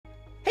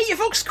Hey you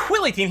folks,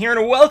 Quill18 here,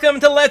 and welcome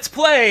to Let's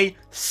Play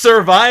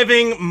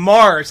Surviving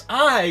Mars.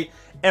 I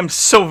am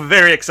so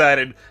very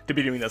excited to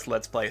be doing this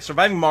Let's Play.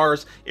 Surviving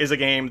Mars is a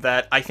game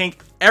that I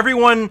think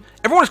everyone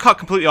was caught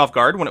completely off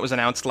guard when it was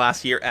announced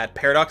last year at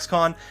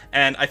ParadoxCon,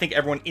 and I think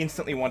everyone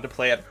instantly wanted to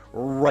play it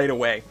right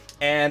away.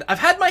 And I've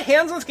had my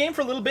hands on this game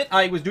for a little bit.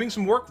 I was doing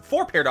some work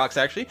for Paradox,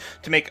 actually,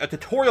 to make a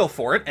tutorial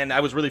for it, and I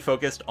was really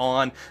focused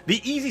on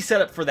the easy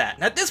setup for that.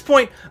 And at this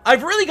point,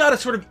 I've really got a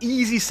sort of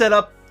easy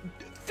setup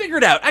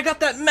figured out. I got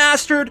that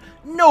mastered,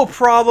 no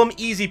problem,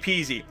 easy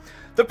peasy.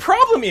 The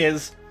problem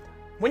is,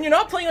 when you're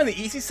not playing on the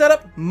easy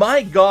setup,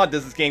 my god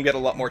does this game get a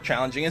lot more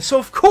challenging, and so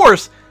of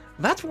course,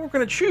 that's what we're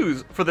going to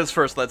choose for this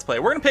first Let's Play.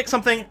 We're going to pick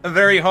something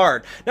very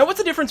hard. Now, what's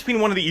the difference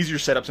between one of the easier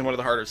setups and one of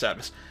the harder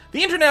setups?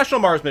 The International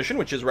Mars mission,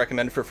 which is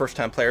recommended for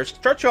first-time players,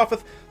 starts you off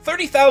with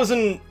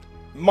 30,000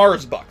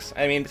 Mars bucks.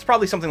 I mean, it's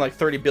probably something like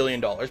 $30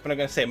 billion, but I'm going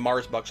to say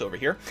Mars bucks over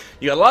here.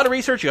 You got a lot of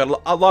research, you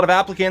got a lot of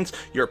applicants,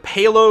 your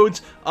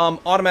payloads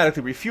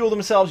automatically refuel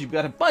themselves, you've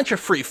got a bunch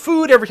of free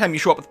food every time you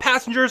show up with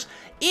passengers.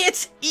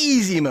 It's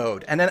easy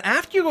mode. And then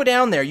after you go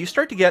down there, you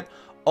start to get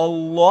a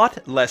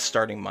lot less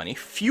starting money,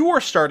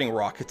 fewer starting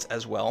rockets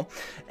as well,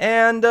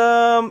 and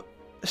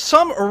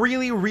some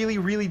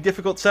really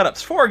difficult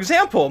setups. For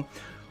example,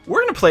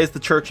 we're going to play as the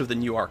Church of the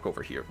New Ark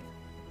over here,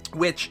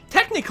 which,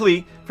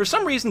 technically, for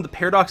some reason, the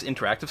Paradox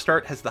Interactive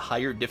Start has the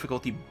higher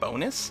difficulty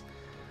bonus.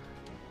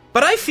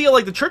 But I feel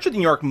like the Church of the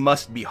New Ark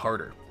must be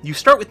harder. You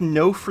start with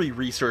no free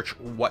research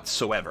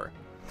whatsoever.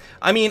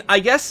 I mean, I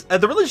guess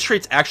the religious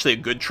trait's actually a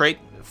good trait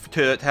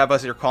to have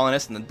as your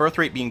colonist, and the birth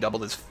rate being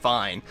doubled is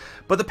fine.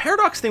 But the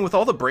Paradox thing with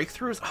all the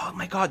breakthroughs, oh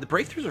my god, the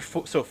breakthroughs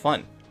are so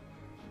fun.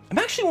 I'm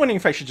actually wondering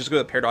if I should just go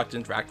to the Paradox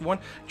Interactive one,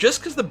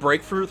 just because the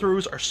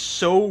breakthroughs are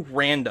so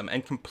random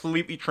and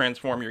completely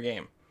transform your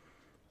game.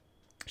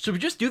 Should we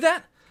just do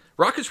that?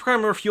 Rockets require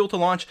more fuel to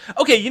launch.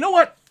 Okay, you know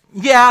what?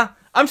 Yeah,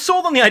 I'm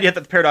sold on the idea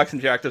that the Paradox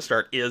Interactive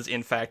Start is,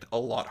 in fact, a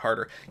lot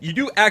harder. You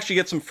do actually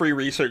get some free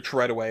research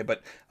right away,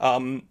 but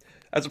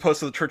as opposed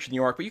to the Church of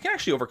New York, but you can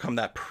actually overcome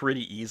that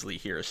pretty easily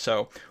here.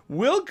 So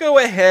we'll go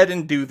ahead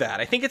and do that.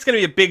 I think it's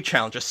going to be a big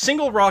challenge. A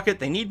single rocket,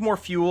 they need more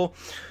fuel.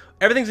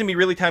 Everything's going to be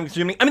really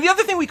time-consuming. I mean, the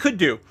other thing we could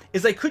do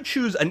is I could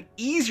choose an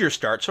easier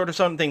start, sort of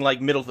something like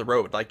middle of the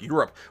road, like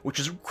Europe, which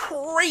is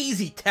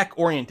crazy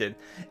tech-oriented,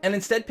 and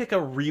instead pick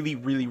a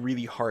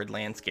really hard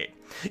landscape.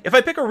 If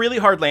I pick a really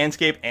hard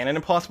landscape and an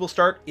impossible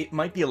start, it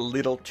might be a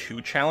little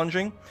too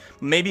challenging.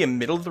 Maybe a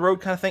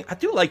middle-of-the-road kind of thing. I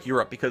do like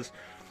Europe because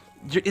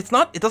it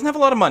doesn't have a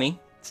lot of money.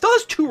 It still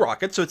has 2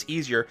 rockets, so it's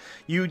easier.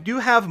 You do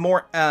have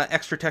more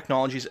extra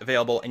technologies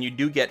available, and you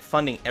do get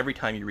funding every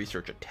time you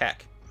research a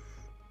tech.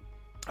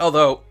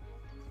 Although,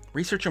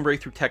 research and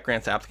breakthrough tech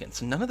grants applicants,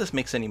 so none of this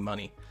makes any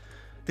money.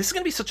 This is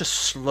going to be such a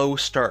slow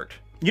start.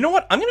 You know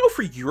what? I'm going to go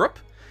for Europe,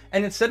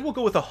 and instead we'll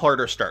go with a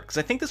harder start, because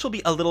I think this will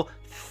be a little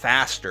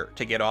faster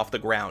to get off the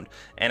ground,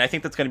 and I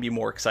think that's going to be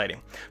more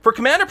exciting. For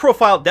commander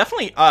profile,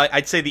 definitely,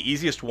 I'd say the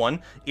easiest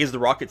one is the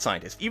rocket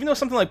scientist, even though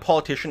something like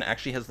politician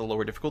actually has the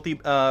lower difficulty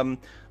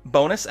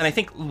bonus, and I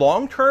think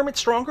long-term it's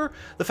stronger.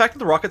 The fact that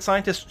the rocket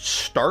scientists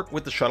start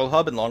with the shuttle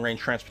hub and long-range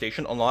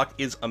transportation unlocked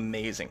is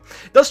amazing.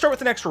 It does start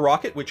with an extra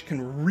rocket, which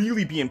can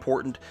really be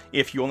important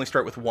if you only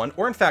start with 1,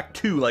 or in fact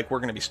 2, like we're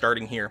going to be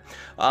starting here.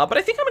 But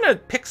I think I'm going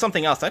to pick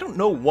something else. I don't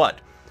know what.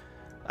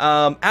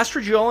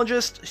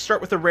 Astrogeologist,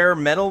 start with a rare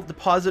metal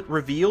deposit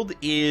revealed,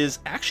 is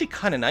actually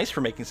kind of nice for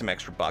making some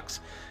extra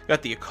bucks.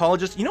 Got the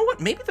ecologist. You know what?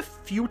 Maybe the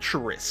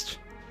futurist.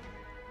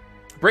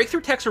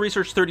 Breakthrough techs are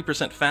researched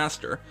 30%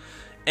 faster,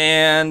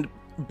 and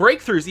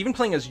breakthroughs, even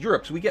playing as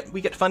Europe, so we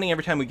get funding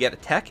every time we get a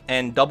tech,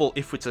 and double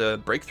if it's a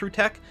breakthrough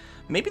tech.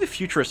 Maybe the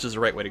futurist is the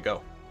right way to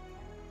go.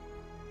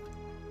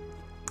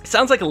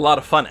 Sounds like a lot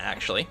of fun,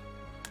 actually.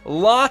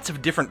 Lots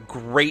of different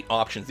great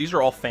options. These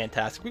are all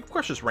fantastic. We, of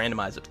course, just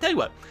randomize it. But tell you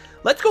what,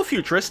 let's go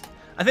futurist.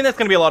 I think that's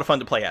going to be a lot of fun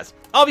to play as.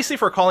 Obviously,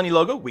 for a colony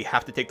logo, we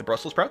have to take the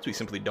Brussels sprouts. We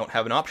simply don't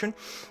have an option.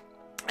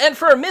 And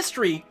for a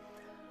mystery,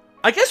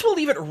 I guess we'll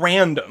leave it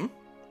random.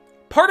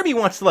 Part of me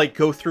wants to, like,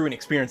 go through and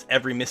experience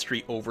every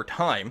mystery over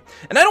time.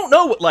 And I don't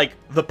know what, like,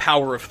 the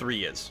power of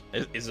 3 is.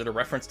 Is it a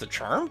reference to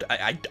Charmed?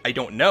 I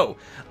don't know.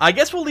 I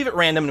guess we'll leave it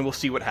random and we'll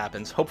see what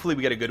happens. Hopefully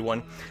we get a good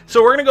one.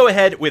 So we're going to go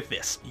ahead with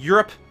this.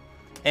 Europe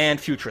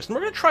and futurist. And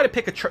we're going to try to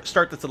pick a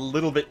start that's a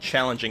little bit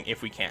challenging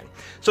if we can.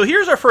 So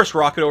here's our first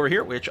rocket over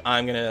here, which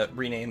I'm going to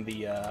rename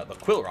the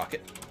Quill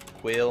rocket.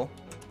 Quill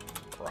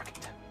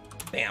rocket.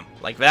 Bam.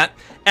 Like that.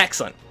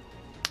 Excellent.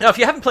 Now, if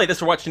you haven't played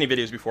this or watched any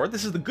videos before,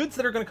 this is the goods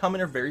that are going to come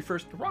in our very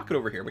first rocket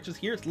over here, which is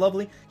here. It's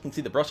lovely. You can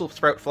see the Brussels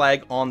sprout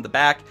flag on the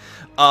back.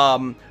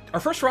 Our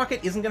first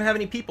rocket isn't going to have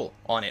any people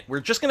on it. We're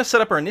just going to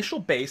set up our initial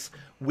base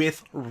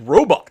with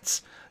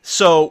robots.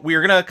 So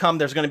we're going to come,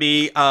 there's going to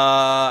be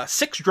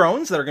 6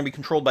 drones that are going to be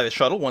controlled by the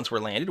shuttle once we're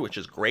landed, which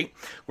is great.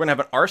 We're going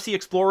to have an RC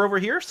Explorer over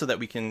here so that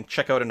we can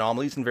check out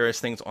anomalies and various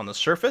things on the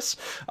surface.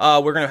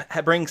 We're going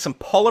to bring some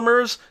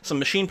polymers, some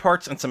machine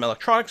parts, and some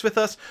electronics with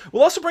us.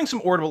 We'll also bring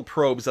some orbital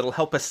probes that'll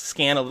help us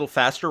scan a little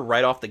faster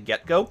right off the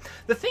get-go.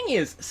 The thing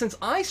is, since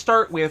I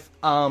start with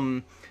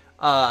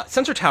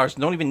sensor towers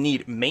don't even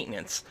need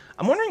maintenance.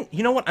 I'm wondering,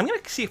 you know what, I'm going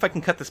to see if I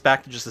can cut this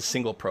back to just a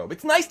single probe.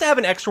 It's nice to have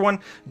an extra one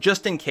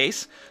just in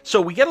case.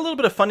 So we get a little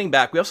bit of funding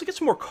back. We also get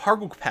some more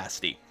cargo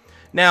capacity.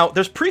 Now,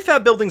 there's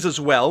prefab buildings as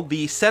well.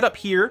 The setup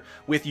here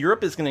with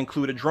Europe is going to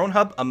include a drone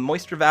hub, a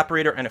moisture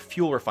evaporator, and a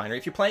fuel refinery.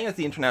 If you're playing as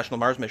the International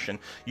Mars mission,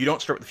 you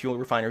don't start with the fuel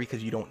refinery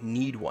because you don't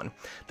need one.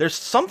 There's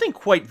something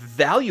quite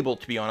valuable,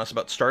 to be honest,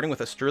 about starting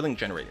with a Stirling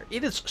generator.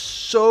 It is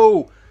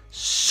so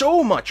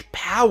much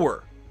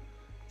power.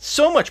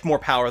 So much more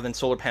power than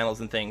solar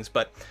panels and things.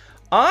 But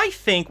I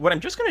think what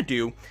I'm just going to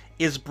do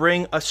is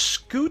bring a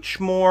scooch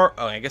more...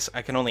 Oh, I guess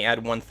I can only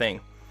add one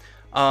thing.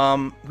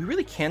 We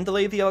really can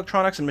delay the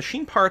electronics and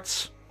machine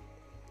parts.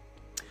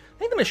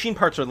 I think the machine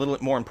parts are a little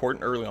bit more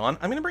important early on.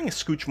 I'm going to bring a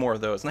scooch more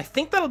of those, and I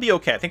think that'll be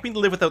okay. I think we can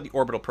live without the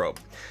orbital probe.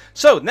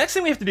 So, next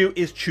thing we have to do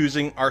is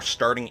choosing our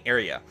starting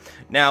area.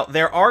 Now,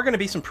 there are going to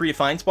be some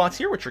predefined spots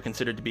here, which are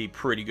considered to be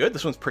pretty good.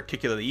 This one's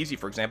particularly easy,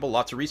 for example.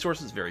 Lots of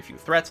resources, very few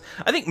threats.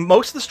 I think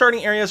most of the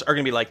starting areas are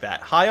going to be like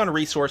that. High on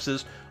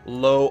resources,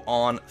 low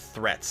on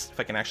threats. If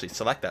I can actually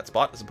select that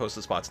spot as opposed to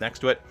the spots next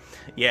to it.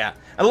 Yeah,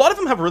 and a lot of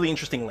them have really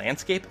interesting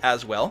landscape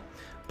as well.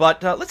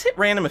 But let's hit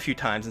random a few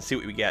times and see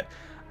what we get.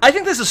 I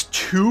think this is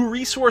too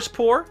resource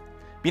poor.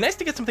 Be nice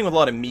to get something with a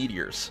lot of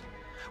meteors.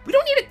 We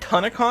don't need a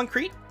ton of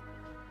concrete.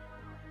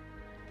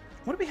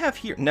 What do we have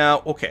here?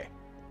 Now, okay.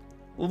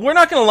 Well, we're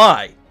not going to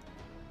lie.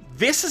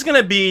 This is going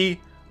to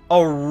be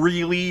a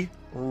really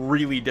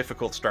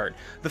difficult start.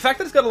 The fact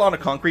that it's got a lot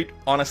of concrete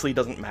honestly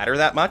doesn't matter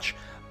that much.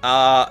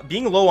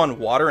 Being low on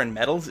water and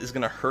metals is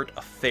going to hurt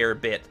a fair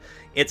bit.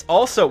 It's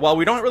also, while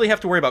we don't really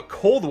have to worry about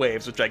cold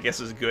waves, which I guess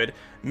is good,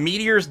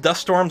 meteors,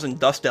 dust storms, and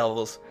dust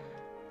devils.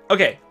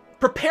 Okay.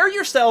 Prepare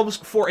yourselves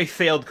for a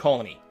failed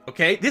colony,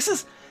 okay?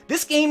 This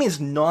game is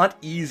not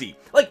easy.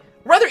 Like,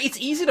 rather, it's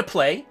easy to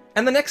play,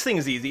 and the next thing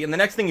is easy, and the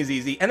next thing is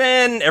easy, and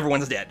then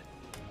everyone's dead.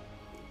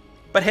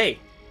 But hey,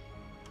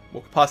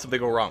 what could possibly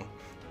go wrong?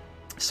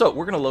 So,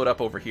 we're going to load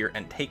up over here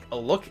and take a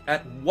look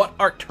at what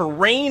our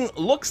terrain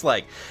looks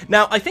like.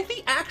 Now, I think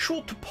the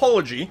actual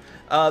topology,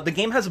 the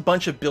game has a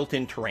bunch of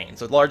built-in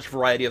terrains, a large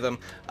variety of them.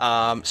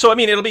 So, I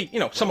mean, it'll be, you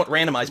know, somewhat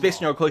randomized based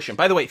on your location.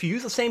 By the way, if you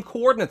use the same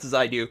coordinates as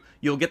I do,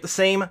 you'll get the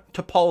same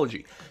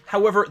topology.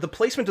 However, the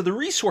placement of the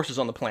resources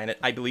on the planet,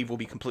 I believe, will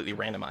be completely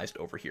randomized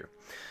over here.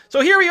 So,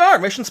 here we are.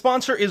 Mission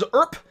sponsor is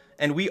ERP,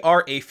 and we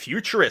are a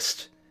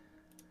futurist.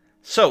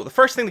 So, the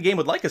first thing the game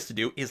would like us to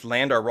do is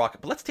land our rocket.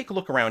 But let's take a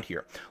look around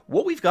here.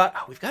 What we've got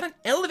an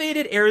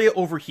elevated area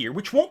over here,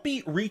 which won't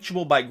be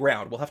reachable by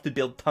ground. We'll have to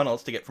build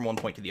tunnels to get from one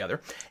point to the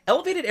other.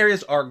 Elevated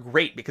areas are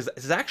great because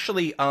it's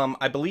actually,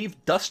 I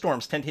believe, dust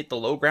storms tend to hit the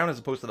low ground as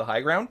opposed to the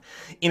high ground.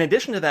 In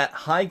addition to that,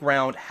 high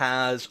ground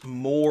has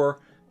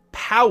more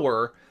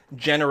power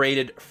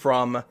generated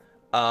from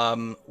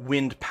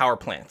wind power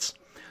plants.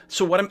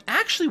 So what I'm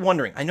actually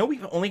wondering, I know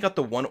we've only got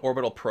the one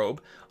orbital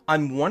probe.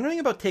 I'm wondering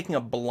about taking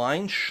a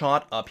blind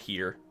shot up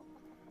here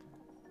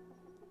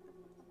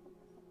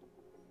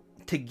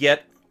to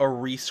get a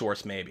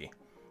resource, maybe.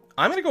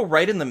 I'm going to go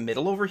right in the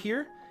middle over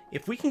here.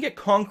 If we can get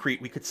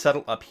concrete, we could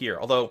settle up here.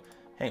 Although,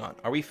 hang on,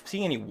 are we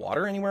seeing any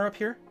water anywhere up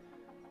here?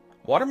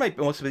 Water might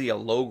mostly be a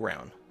low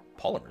ground.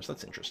 Polymers,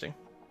 that's interesting.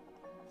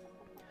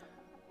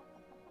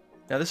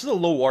 Now, this is a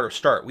low water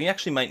start. We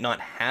actually might not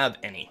have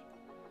any.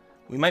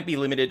 We might be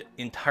limited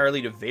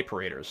entirely to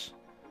vaporators.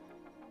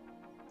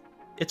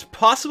 It's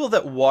possible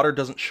that water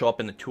doesn't show up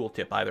in the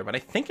tooltip either, but I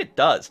think it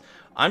does.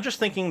 I'm just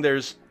thinking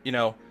there's, you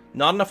know,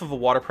 not enough of a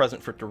water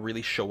present for it to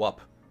really show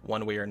up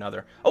one way or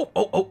another.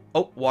 Oh,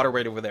 water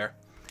right over there.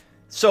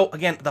 So,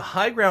 again, the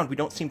high ground, we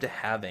don't seem to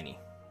have any.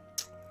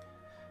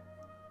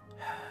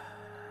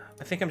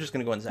 I think I'm just going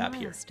to go and zap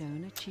here.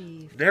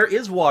 Achieved. There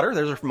is water.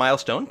 There's a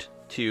milestone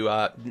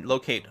to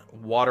locate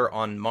water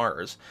on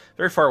Mars.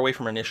 Very far away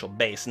from our initial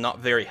base, not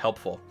very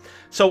helpful.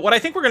 So what I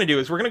think we're going to do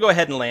is we're going to go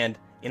ahead and land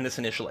in this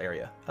initial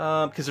area.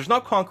 Because there's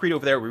not concrete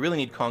over there. We really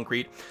need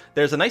concrete.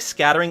 There's a nice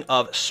scattering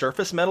of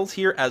surface metals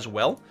here as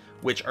well,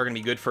 which are going to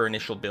be good for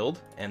initial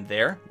build. And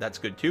there, that's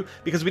good too.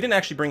 Because we didn't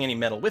actually bring any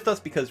metal with us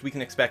because we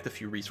can expect a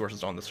few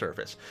resources on the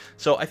surface.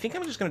 So I think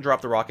I'm just going to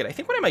drop the rocket. I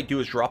think what I might do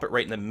is drop it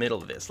right in the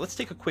middle of this. Let's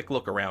take a quick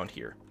look around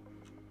here.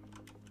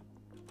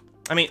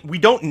 I mean, we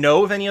don't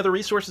know of any other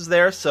resources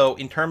there, so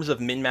in terms of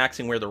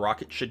min-maxing where the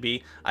rocket should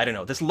be, I don't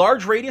know. This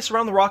large radius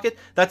around the rocket,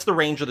 that's the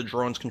range of the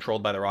drones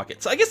controlled by the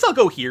rocket. So I guess I'll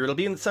go here. It'll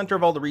be in the center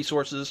of all the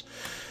resources,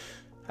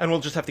 and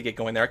we'll just have to get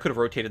going there. I could have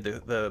rotated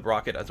the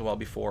rocket as well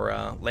before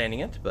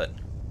landing it, but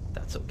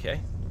that's okay.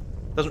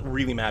 Doesn't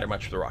really matter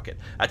much for the rocket.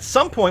 At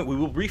some point, we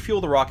will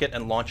refuel the rocket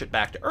and launch it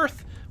back to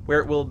Earth, where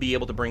it will be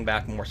able to bring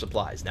back more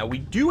supplies. Now, we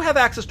do have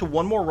access to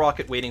one more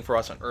rocket waiting for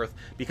us on Earth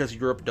because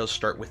Europe does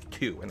start with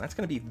 2, and that's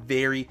going to be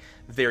very,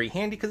 very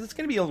handy because it's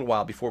going to be a little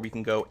while before we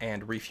can go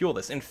and refuel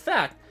this. In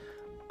fact,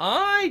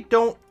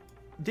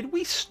 did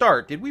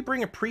we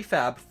bring a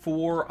prefab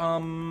for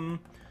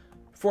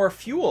our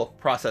fuel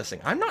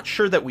processing? I'm not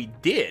sure that we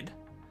did.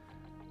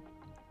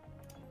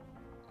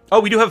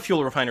 Oh, we do have a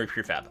fuel refinery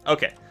prefab.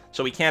 Okay,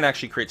 so we can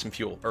actually create some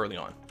fuel early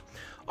on.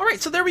 All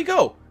right, so there we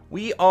go.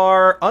 We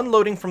are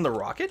unloading from the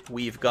rocket.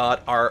 We've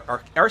got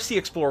our RC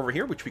Explorer over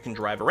here, which we can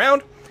drive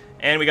around.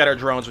 And we got our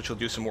drones, which will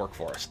do some work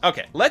for us.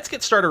 Okay, let's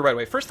get started right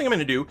away. First thing I'm going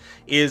to do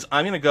is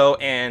I'm going to go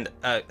and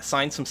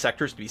assign some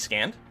sectors to be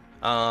scanned.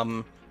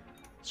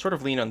 Sort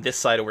of lean on this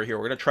side over here.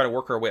 We're going to try to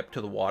work our way up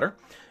to the water.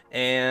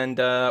 And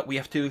we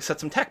have to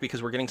set some tech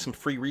because we're getting some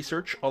free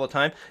research all the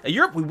time.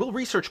 Europe, we will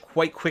research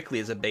quite quickly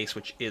as a base,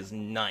 which is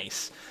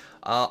nice.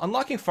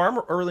 Unlocking farm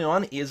early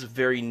on is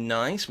very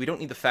nice. We don't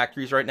need the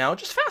factories right now.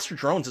 Just faster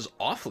drones is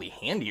awfully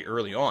handy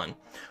early on.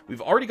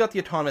 We've already got the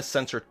autonomous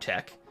sensor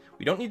tech.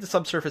 We don't need the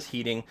subsurface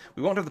heating.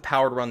 We won't have the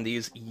power to run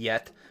these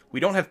yet.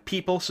 We don't have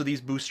people, so these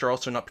boosts are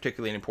also not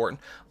particularly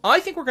important. I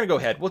think we're going to go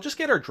ahead. We'll just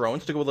get our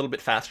drones to go a little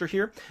bit faster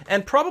here.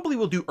 And probably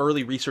we'll do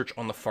early research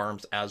on the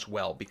farms as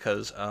well,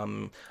 because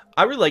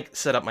I really like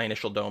set up my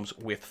initial domes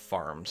with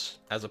farms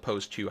as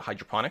opposed to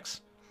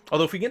hydroponics.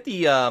 Although if we get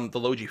the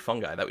Logi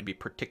fungi, that would be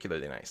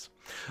particularly nice.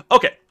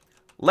 Okay,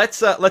 let's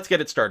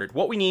get it started.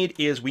 What we need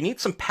is we need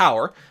some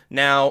power.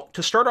 Now,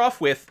 to start off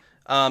with,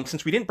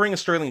 since we didn't bring a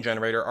Stirling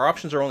generator, our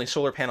options are only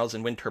solar panels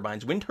and wind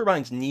turbines. Wind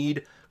turbines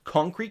need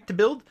concrete to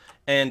build,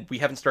 and we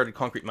haven't started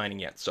concrete mining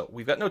yet. So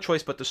we've got no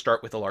choice but to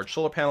start with a large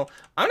solar panel.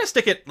 I'm going to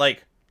stick it,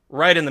 like,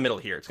 right in the middle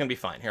here. It's going to be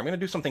fine. Here, I'm going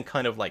to do something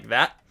kind of like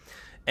that.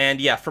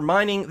 And yeah, for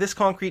mining, this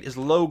concrete is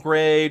low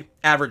grade,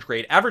 average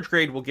grade. Average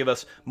grade will give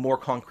us more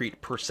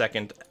concrete per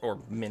second or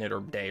minute or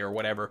day or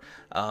whatever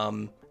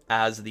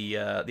as the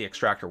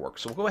extractor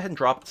works. So we'll go ahead and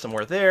drop it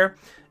somewhere there.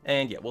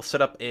 And yeah, we'll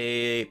set up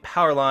a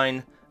power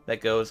line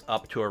that goes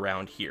up to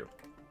around here.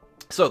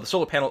 So the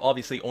solar panel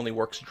obviously only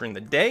works during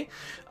the day.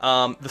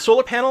 The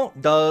solar panel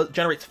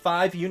generates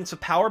 5 units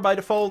of power by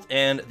default,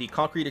 and the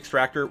concrete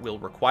extractor will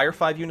require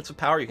 5 units of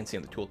power. You can see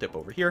on the tooltip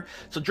over here.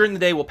 So during the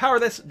day, we'll power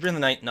this. During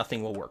the night,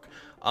 nothing will work.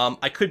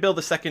 I could build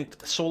a second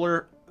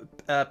solar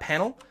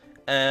panel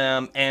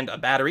and a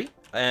battery,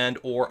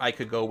 or I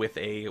could go with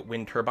a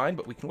wind turbine,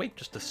 but we can wait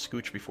just a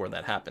scooch before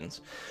that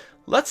happens.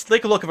 Let's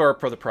take a look at our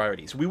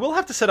priorities. We will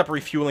have to set up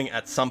refueling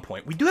at some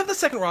point. We do have the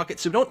second rocket,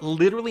 so we don't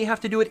literally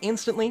have to do it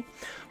instantly.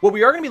 What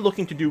we are going to be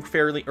looking to do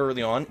fairly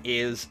early on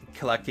is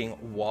collecting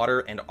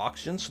water and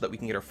oxygen so that we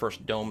can get our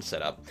first dome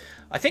set up.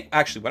 I think,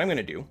 actually, what I'm going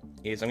to do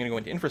is I'm going to go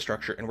into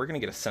infrastructure, and we're going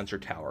to get a sensor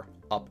tower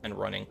up and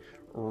running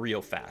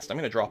real fast. I'm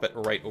going to drop it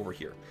right over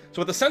here. So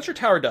what the sensor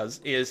tower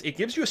does is it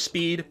gives you a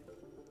speed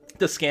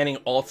to scanning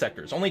all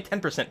sectors, only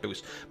 10%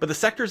 boost, but the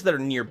sectors that are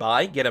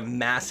nearby get a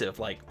massive,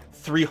 like,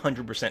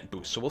 300%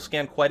 boost. So we'll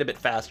scan quite a bit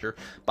faster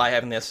by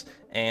having this,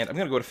 and I'm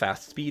going to go to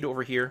fast speed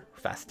over here,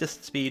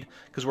 fastest speed,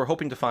 because we're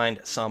hoping to find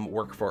some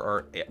work for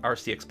our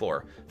RC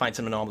Explorer, find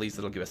some anomalies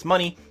that'll give us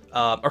money,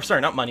 or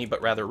sorry, not money,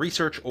 but rather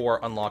research or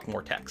unlock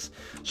more techs.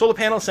 Solar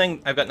panel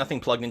saying I've got nothing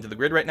plugged into the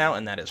grid right now,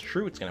 and that is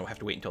true. It's going to have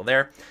to wait until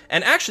there.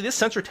 And actually, this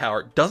sensor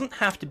tower doesn't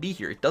have to be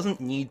here. It doesn't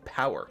need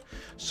power.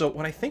 So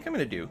what I think I'm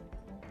going to do,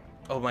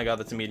 oh my god,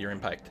 that's a meteor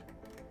impact.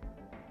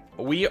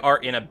 We are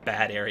in a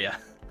bad area.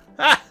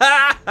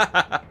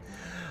 What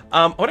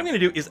I'm going to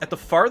do is at the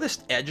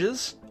farthest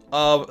edges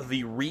of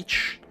the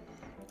reach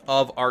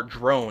of our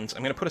drones,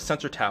 I'm going to put a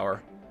sensor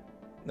tower.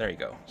 There you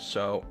go.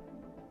 So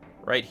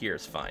right here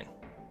is fine.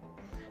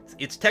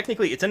 It's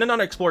technically, it's in an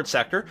unexplored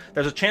sector.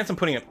 There's a chance I'm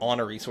putting it on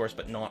a resource,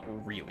 but not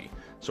really.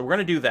 So we're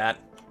going to do that,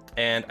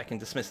 and I can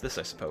dismiss this,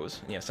 I suppose.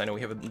 Yes, I know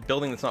we have a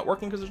building that's not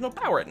working because there's no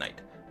power at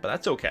night, but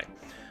that's okay.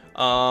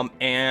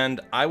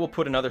 And I will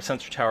put another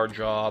sensor tower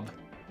job,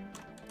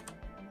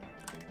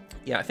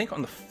 yeah, I think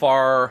on the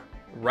far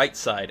right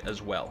side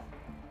as well.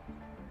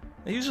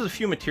 It uses a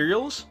few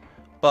materials,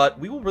 but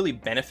we will really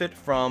benefit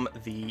from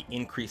the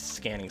increased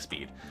scanning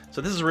speed.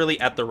 So this is really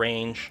at the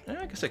range.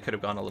 I guess I could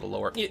have gone a little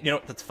lower. You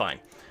know, that's fine.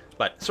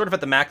 But sort of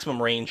at the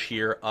maximum range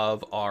here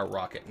of our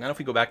rocket. Now if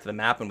we go back to the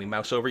map and we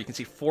mouse over, you can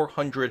see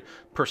 400%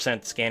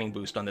 scanning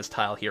boost on this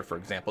tile here, for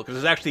example, because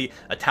there's actually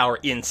a tower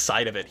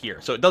inside of it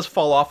here. So it does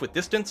fall off with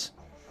distance,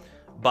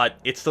 but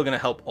it's still going to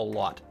help a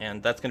lot,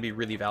 and that's going to be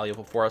really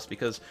valuable for us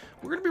because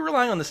we're going to be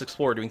relying on this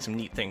Explorer doing some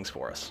neat things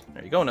for us.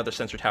 There you go, another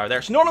sensor tower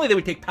there. So normally they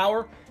would take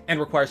power and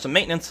require some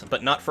maintenance,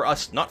 but not for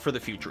us, not for the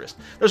Futurist.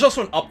 There's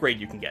also an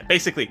upgrade you can get.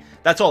 Basically,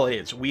 that's all it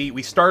is.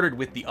 We started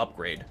with the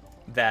upgrade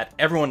that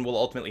everyone will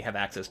ultimately have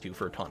access to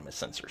for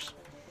autonomous sensors.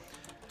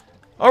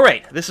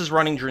 Alright, this is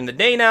running during the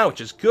day now,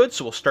 which is good,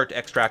 so we'll start to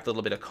extract a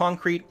little bit of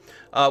concrete.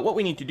 What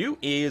we need to do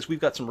is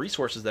we've got some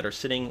resources that are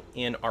sitting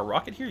in our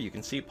rocket here. You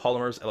can see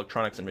polymers,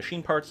 electronics, and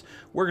machine parts.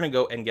 We're going to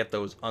go and get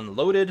those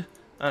unloaded.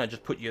 I'm going to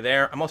just put you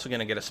there. I'm also going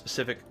to get a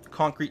specific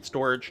concrete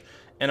storage,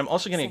 and I'm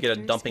also going to get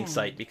a dumping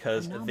site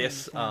because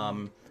this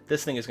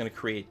thing is going to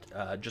create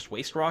just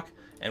waste rock,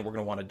 and we're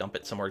going to want to dump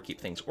it somewhere to keep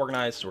things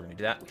organized, so we're going to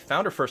do that. We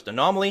found our first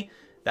anomaly.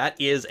 That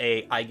is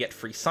a I get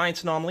free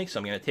science anomaly, so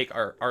I'm going to take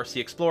our RC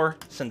Explorer,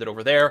 send it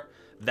over there.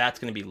 That's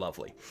going to be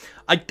lovely.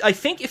 I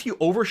think if you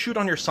overshoot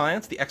on your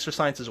science, the extra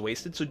science is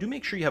wasted, so do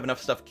make sure you have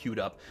enough stuff queued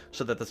up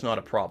so that that's not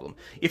a problem.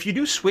 If you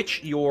do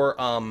switch your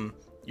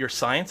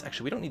science,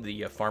 actually we don't need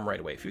the farm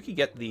right away. If you could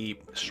get the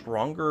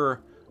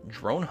stronger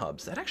drone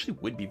hubs. That actually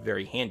would be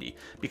very handy,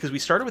 because we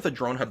started with a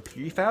drone hub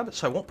prefab,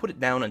 so I won't put it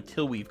down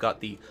until we've got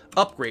the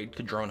upgrade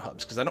to drone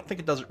hubs, because I don't think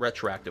it does it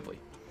retroactively.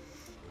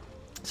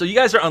 So you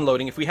guys are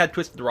unloading. If we had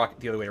twisted the rocket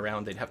the other way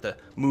around, they'd have to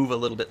move a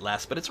little bit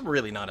less, but it's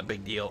really not a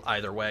big deal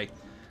either way.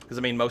 Because,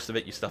 I mean, most of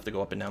it, you still have to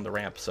go up and down the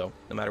ramp, so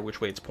no matter which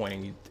way it's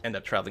pointing, you end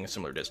up traveling a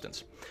similar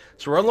distance.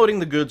 So we're unloading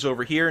the goods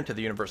over here into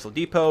the Universal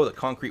Depot. The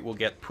concrete will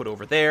get put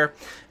over there.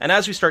 And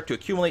as we start to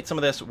accumulate some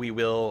of this, we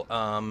will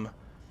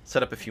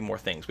set up a few more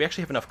things. We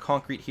actually have enough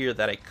concrete here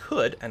that I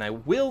could, and I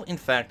will, in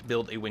fact,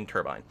 build a wind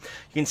turbine.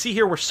 You can see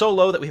here we're so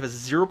low that we have a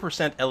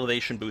 0%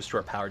 elevation boost to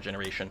our power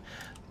generation.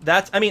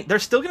 I mean, they're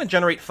still going to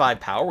generate 5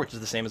 power, which is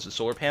the same as the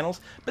solar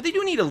panels, but they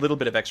do need a little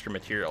bit of extra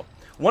material.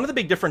 One of the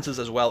big differences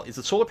as well is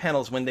the solar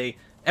panels,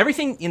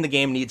 everything in the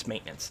game needs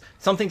maintenance.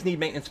 Some things need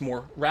maintenance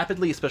more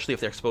rapidly, especially if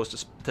they're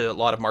exposed to a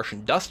lot of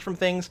Martian dust from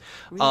things.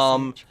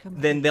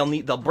 Then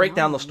they'll break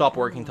down, they'll stop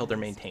working until they're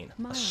maintained.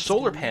 A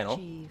solar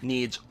panel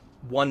needs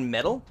 1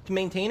 metal to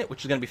maintain it,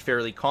 which is going to be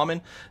fairly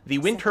common. The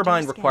wind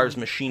turbine requires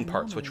machine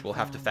parts, which we'll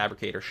have to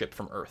fabricate or ship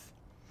from Earth.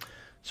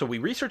 So we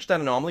researched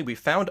that anomaly. We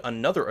found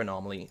another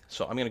anomaly,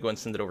 so I'm going to go and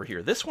send it over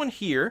here. This one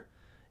here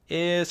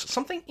is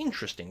something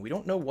interesting. We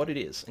don't know what it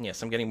is. And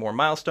yes, I'm getting more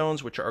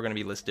milestones, which are going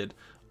to be listed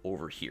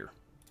over here.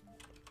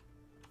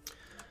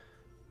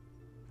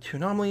 2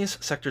 anomalies,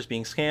 sectors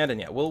being scanned, and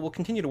yeah, we'll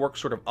continue to work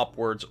sort of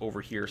upwards over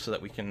here so that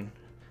we can...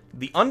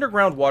 The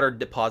underground water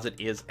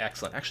deposit is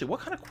excellent. Actually, what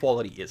kind of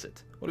quality is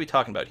it? What are we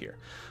talking about here?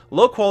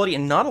 Low quality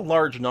and not a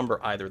large number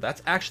either.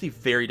 That's actually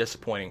very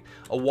disappointing.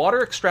 A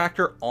water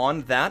extractor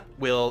on that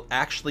will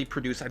actually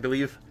produce, I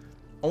believe,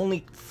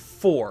 only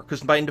 4. Because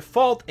by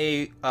default,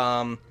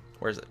 where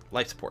is it?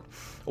 Life support.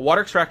 A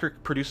water extractor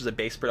produces a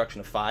base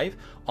production of 5.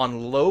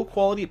 On low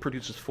quality, it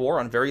produces 4.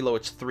 On very low,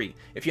 it's 3.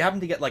 If you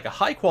happen to get like a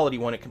high quality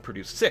one, it can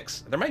produce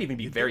 6. There might even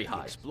be very high.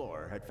 The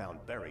explorer had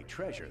found buried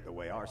treasure the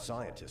way our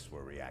scientists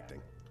were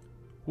reacting.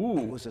 Ooh.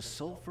 It was a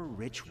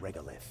sulfur-rich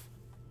regolith.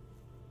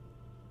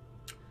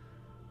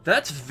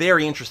 That's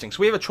very interesting. So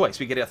we have a choice.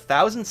 We get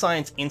 1,000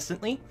 science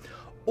instantly,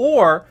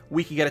 or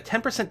we could get a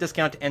 10%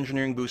 discount to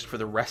engineering boost for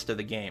the rest of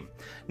the game.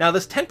 Now,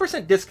 this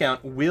 10%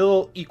 discount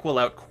will equal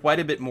out quite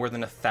a bit more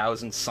than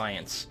 1,000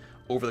 science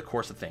over the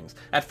course of things.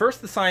 At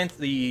first, the science,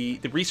 the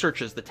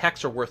researches, the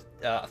techs are worth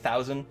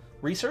 1,000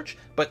 research,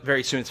 but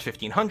very soon it's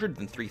 1,500,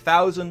 then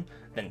 3,000,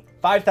 then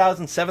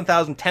 5,000,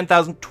 7,000,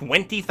 10,000,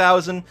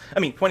 20,000. I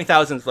mean,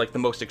 20,000 is like the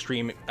most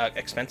extreme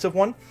expensive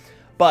one,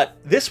 but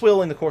this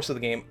will, in the course of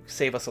the game,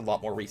 save us a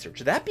lot more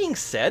research. That being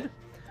said,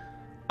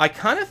 I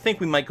kind of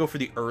think we might go for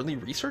the early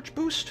research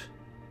boost.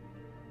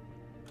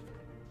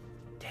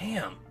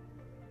 Damn.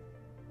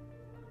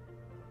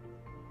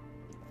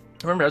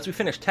 Remember, as we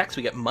finish techs,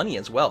 we get money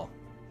as well.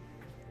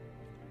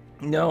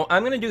 No,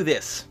 I'm going to do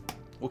this.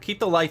 We'll keep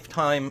the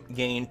lifetime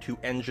gain to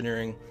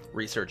engineering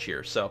research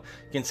here. So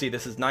you can see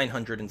this is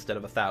 900 instead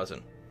of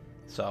 1,000.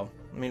 So,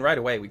 I mean, right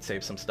away we'd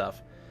save some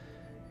stuff.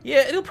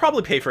 Yeah, it'll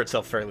probably pay for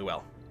itself fairly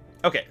well.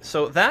 Okay,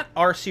 so that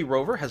RC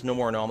rover has no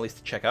more anomalies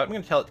to check out. I'm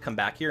going to tell it to come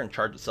back here and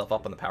charge itself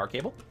up on the power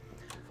cable.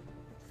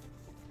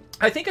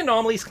 I think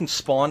anomalies can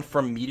spawn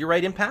from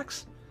meteorite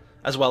impacts,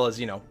 as well as,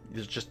 you know,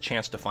 there's just a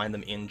chance to find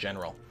them in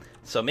general.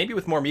 So maybe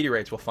with more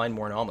meteorites we'll find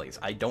more anomalies.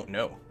 I don't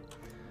know.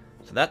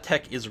 So that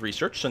tech is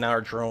research, so now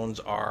our drones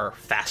are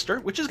faster,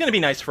 which is going to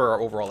be nice for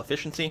our overall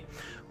efficiency.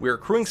 We're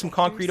accruing some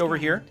concrete over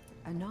here.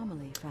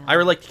 I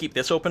really like to keep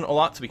this open a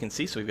lot so we can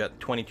see. So we've got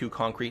 22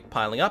 concrete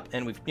piling up,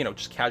 and we've, you know,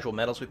 just casual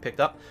metals we've picked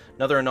up.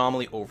 Another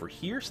anomaly over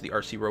here, so the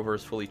RC rover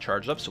is fully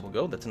charged up, so we'll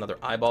go. That's another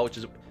eyeball, which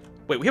is...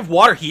 Wait, we have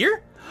water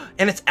here?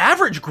 And it's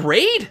average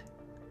grade?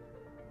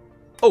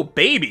 Oh,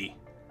 baby.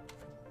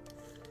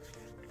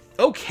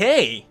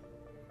 Okay.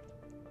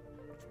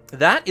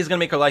 That is going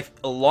to make our life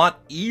a lot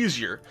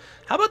easier.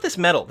 How about this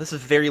metal? This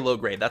is very low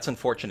grade. That's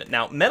unfortunate.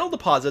 Now, metal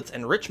deposits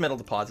and rich metal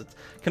deposits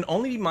can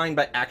only be mined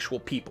by actual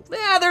people.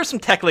 Yeah, there's some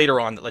tech later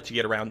on that lets you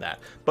get around that,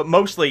 but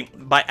mostly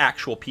by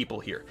actual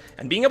people here.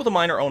 And being able to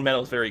mine our own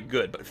metal is very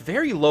good, but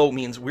very low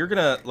means we're going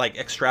to, like,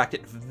 extract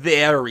it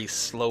very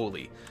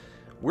slowly.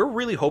 We're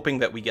really hoping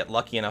that we get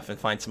lucky enough and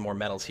find some more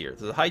metals here.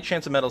 There's a high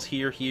chance of metals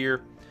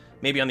here,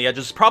 maybe on the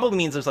edges. Probably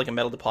means there's, like, a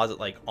metal deposit,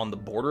 like, on the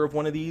border of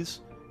one of these.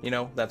 You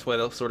know, that's why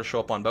they'll sort of show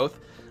up on both.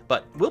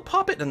 But we'll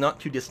pop it in a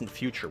not-too-distant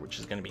future, which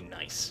is going to be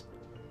nice.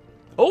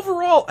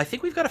 Overall, I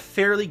think we've got a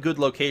fairly good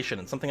location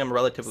and something I'm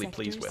relatively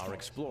pleased with. Our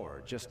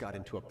explorer just got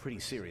into a pretty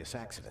serious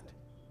accident.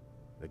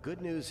 The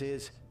good news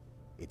is,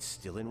 it's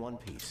still in one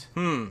piece.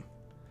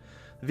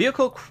 The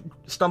vehicle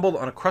stumbled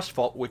on a crust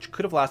fault which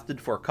could have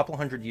lasted for a couple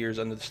hundred years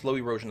under the slow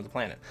erosion of the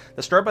planet.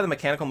 Disturbed by the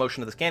mechanical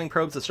motion of the scanning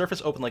probes, the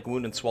surface opened like a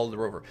wound and swallowed the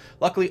rover.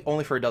 Luckily,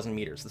 only for a dozen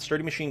meters. The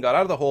sturdy machine got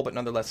out of the hole, but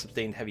nonetheless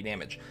sustained heavy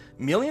damage.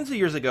 Millions of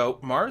years ago,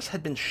 Mars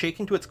had been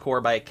shaken to its core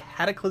by a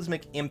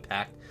cataclysmic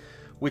impact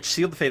which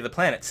sealed the fate of the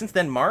planet. Since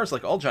then, Mars,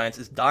 like all giants,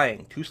 is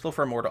dying, too slow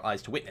for our mortal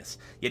eyes to witness.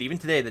 Yet even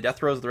today, the death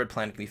throes of the red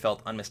planet can be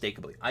felt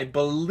unmistakably. I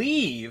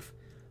believe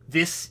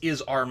this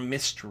is our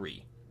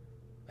mystery.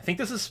 I think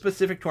this is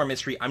specific to our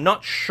mystery. I'm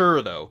not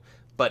sure, though.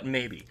 but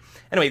maybe.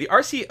 Anyway, the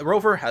RC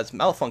rover has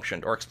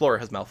malfunctioned, or Explorer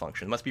has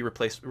malfunctioned. It must be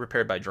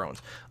repaired by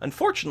drones.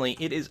 Unfortunately,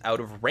 it is out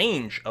of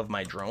range of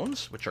my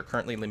drones, which are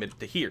currently limited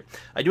to here.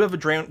 I do have a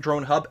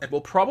drone hub, and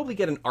we'll probably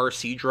get an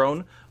RC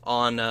drone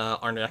on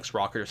our next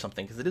rocket or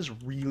something, because it is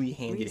really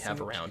handy to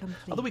have around.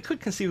 Although we could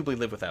conceivably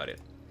live without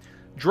it.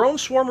 Drone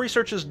swarm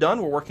research is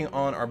done. We're working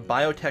on our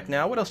biotech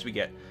now. What else do we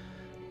get?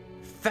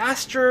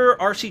 Faster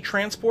RC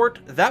transport.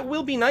 That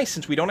will be nice,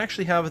 since we don't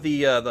actually have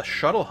the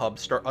shuttle hub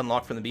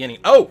unlocked from the beginning.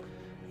 Oh!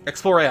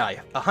 Explore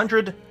AI.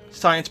 100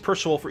 science per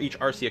soul for each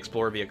RC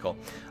Explorer vehicle.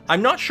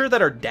 I'm not sure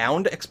that our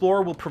downed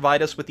Explorer will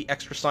provide us with the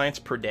extra science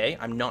per day.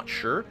 I'm not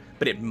sure,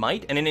 but it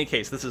might. And in any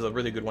case, this is a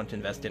really good one to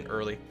invest in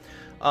early.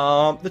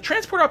 The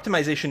transport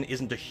optimization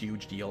isn't a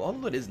huge deal,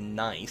 although it is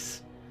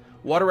nice.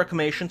 Water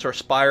reclamation, so our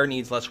spire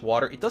needs less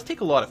water. It does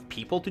take a lot of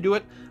people to do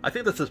it. I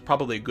think this is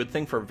probably a good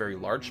thing for a very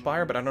large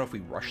spire, but I don't know if we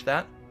rush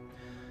that.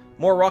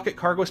 More rocket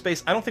cargo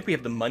space. I don't think we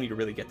have the money to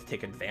really get to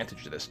take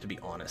advantage of this, to be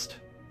honest.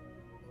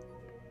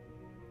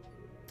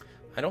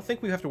 I don't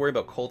think we have to worry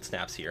about cold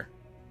snaps here.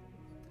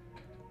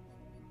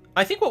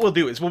 I think what we'll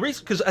do is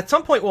because at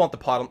some point we'll want the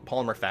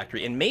polymer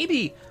factory, and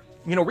maybe,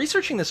 you know,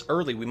 researching this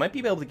early, we might be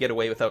able to get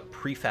away without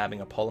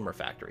prefabbing a polymer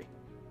factory.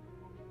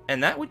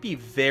 And that would be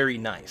very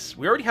nice.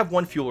 We already have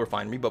one fuel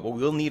refinery, but we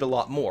will need a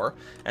lot more.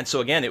 And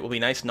so again, it will be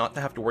nice not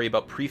to have to worry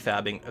about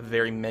prefabbing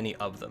very many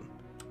of them.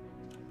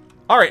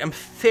 Alright, I'm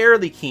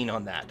fairly keen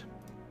on that.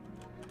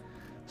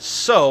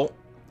 So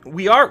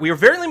we are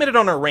very limited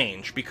on our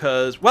range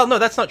because, well, no,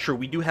 that's not true.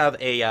 We do have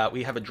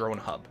a drone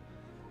hub.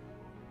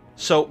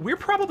 So we're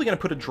probably going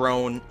to put a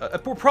drone.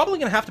 We're probably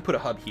going to have to put a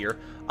hub here,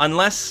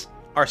 unless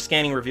our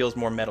scanning reveals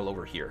more metal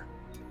over here.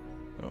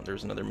 Oh,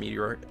 there's another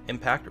meteor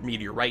impact, or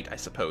meteorite, I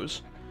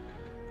suppose.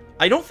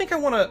 I don't think I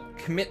want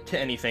to commit to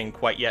anything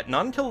quite yet,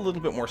 not until a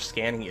little bit more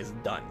scanning is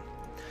done.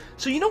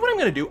 So you know what I'm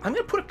going to do? I'm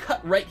going to put a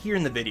cut right here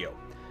in the video.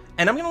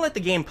 And I'm going to let the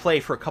game play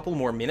for a couple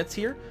more minutes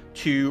here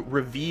to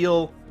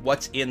reveal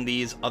what's in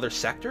these other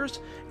sectors.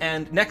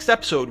 And next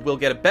episode, we'll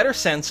get a better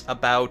sense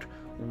about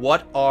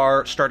what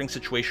our starting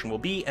situation will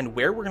be and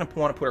where we're going to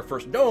want to put our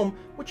first dome,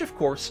 which of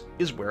course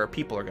is where our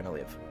people are going to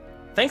live.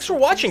 Thanks for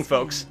watching,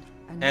 folks.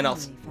 And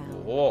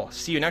I'll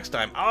see you next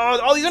time. Oh,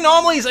 all these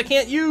anomalies I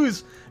can't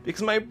use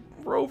because my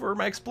rover,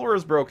 my Explorer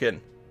is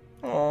broken.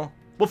 Oh,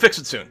 we'll fix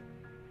it soon.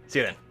 See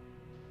you then.